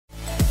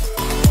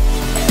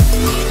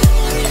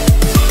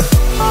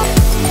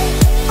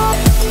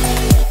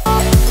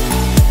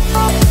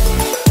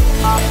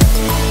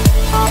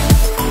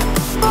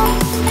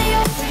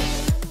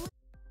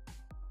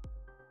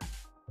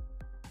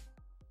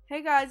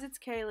guys, it's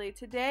Kaylee.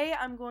 Today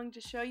I'm going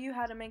to show you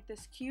how to make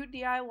this cute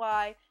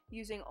DIY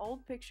using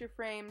old picture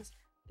frames,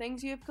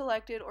 things you have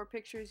collected, or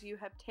pictures you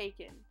have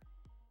taken.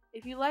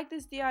 If you like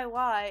this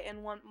DIY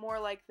and want more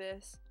like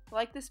this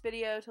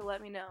video to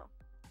let me know.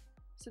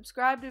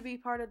 Subscribe to be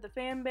part of the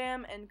Fan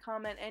Bam and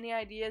comment any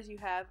ideas you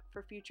have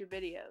for future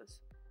videos.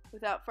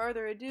 Without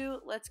further ado,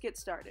 let's get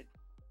started.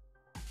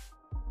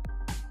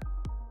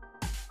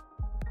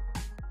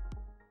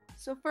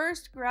 So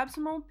first, grab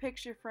some old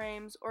picture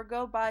frames or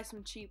go buy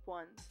some cheap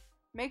ones.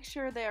 Make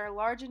sure they are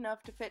large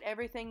enough to fit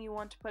everything you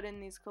want to put in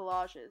these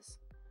collages.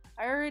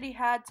 I already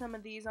had some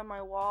of these on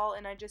my wall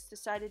and I just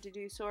decided to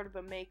do sort of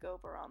a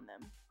makeover on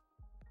them.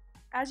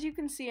 As you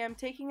can see, I'm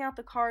taking out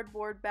the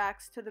cardboard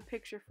backs to the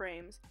picture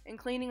frames and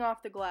cleaning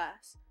off the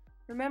glass.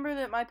 Remember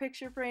that my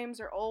picture frames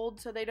are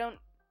old, so they don't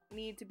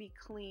need to be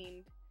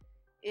cleaned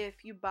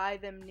if you buy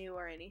them new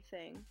or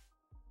anything.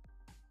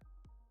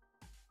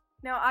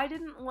 Now, I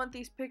didn't want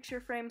these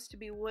picture frames to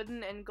be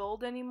wooden and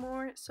gold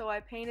anymore, so I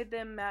painted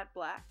them matte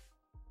black.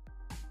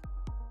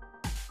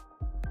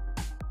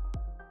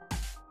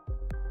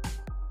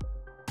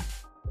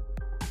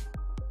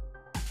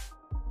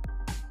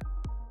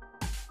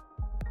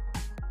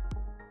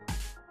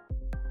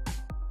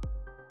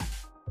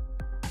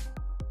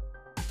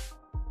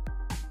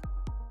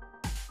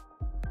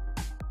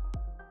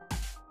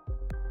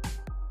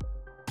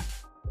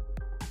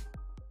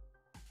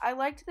 I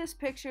liked this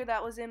picture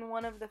that was in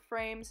one of the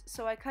frames,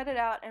 so I cut it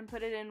out and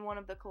put it in one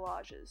of the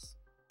collages.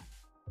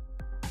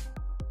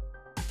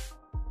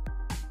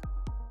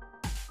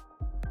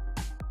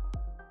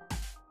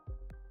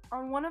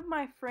 On one of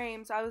my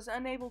frames, I was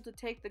unable to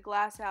take the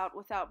glass out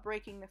without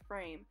breaking the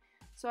frame,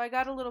 so I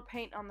got a little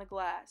paint on the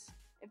glass.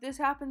 If this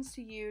happens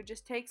to you,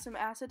 just take some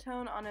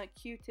acetone on a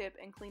Q-tip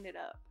and clean it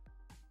up.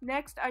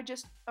 Next, I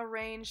just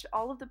arranged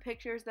all of the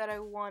pictures that I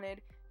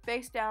wanted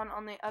face down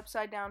on the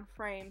upside down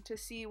frame to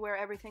see where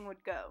everything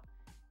would go.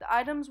 The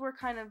items were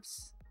kind of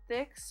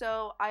thick,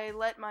 so I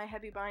let my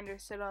heavy binder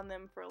sit on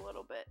them for a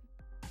little bit.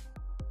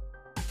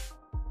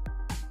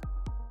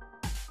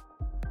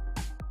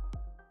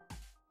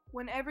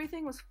 When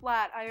everything was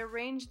flat, I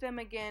arranged them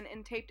again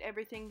and taped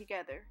everything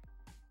together.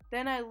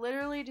 Then I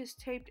literally just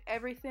taped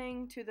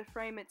everything to the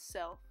frame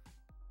itself.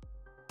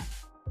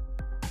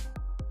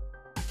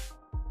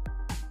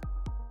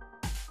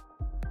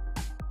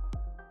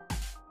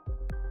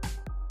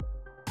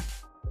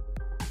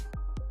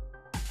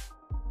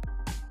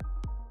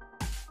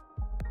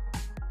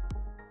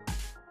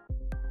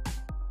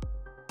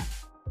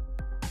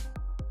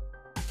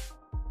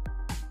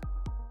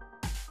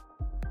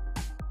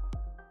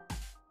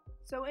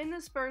 So in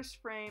this first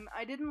frame,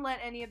 I didn't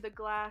let any of the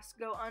glass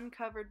go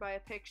uncovered by a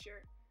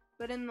picture,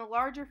 but in the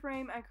larger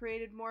frame I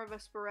created more of a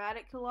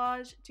sporadic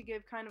collage to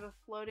give kind of a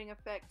floating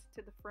effect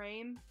to the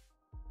frame.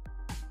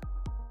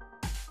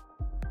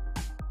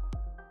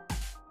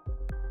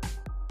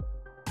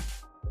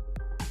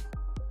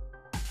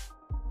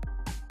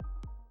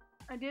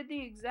 I did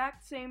the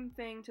exact same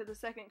thing to the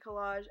second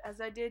collage as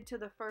I did to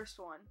the first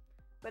one,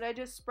 but I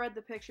just spread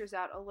the pictures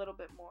out a little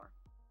bit more.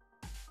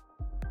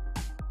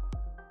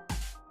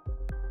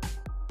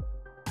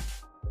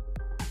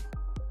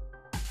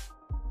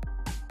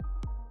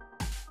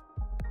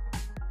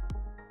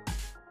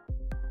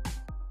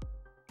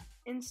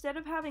 Instead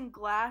of having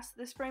glass,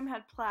 this frame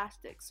had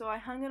plastic, so I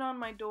hung it on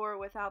my door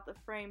without the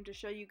frame to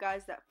show you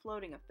guys that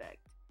floating effect.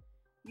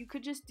 You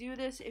could just do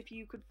this if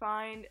you could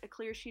find a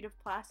clear sheet of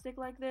plastic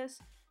like this.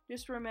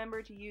 Just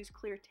remember to use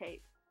clear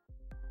tape.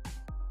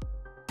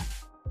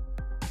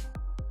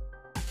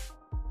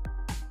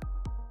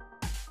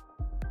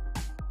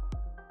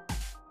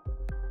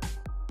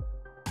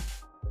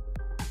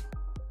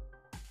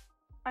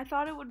 I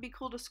thought it would be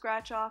cool to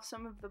scratch off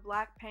some of the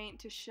black paint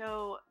to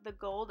show the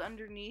gold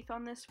underneath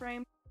on this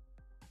frame.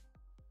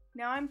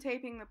 Now I'm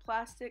taping the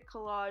plastic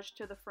collage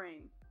to the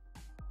frame.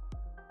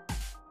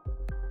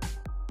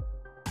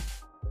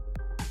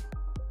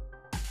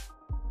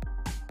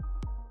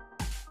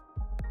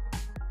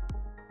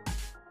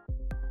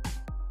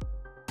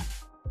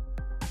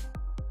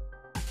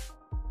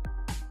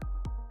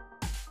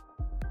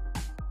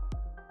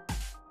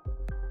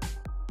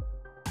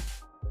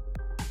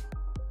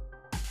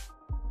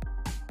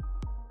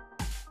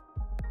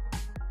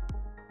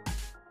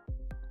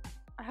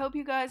 I hope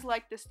you guys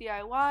liked this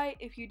DIY.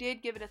 If you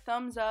did, give it a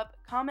thumbs up,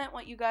 comment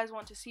what you guys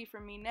want to see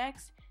from me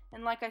next,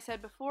 and like I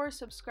said before,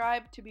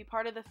 subscribe to be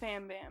part of the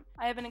Fan Bam.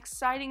 I have an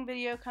exciting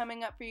video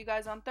coming up for you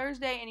guys on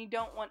Thursday and you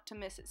don't want to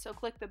miss it, so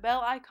click the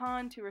bell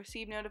icon to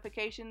receive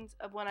notifications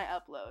of when I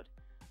upload.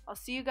 I'll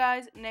see you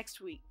guys next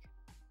week.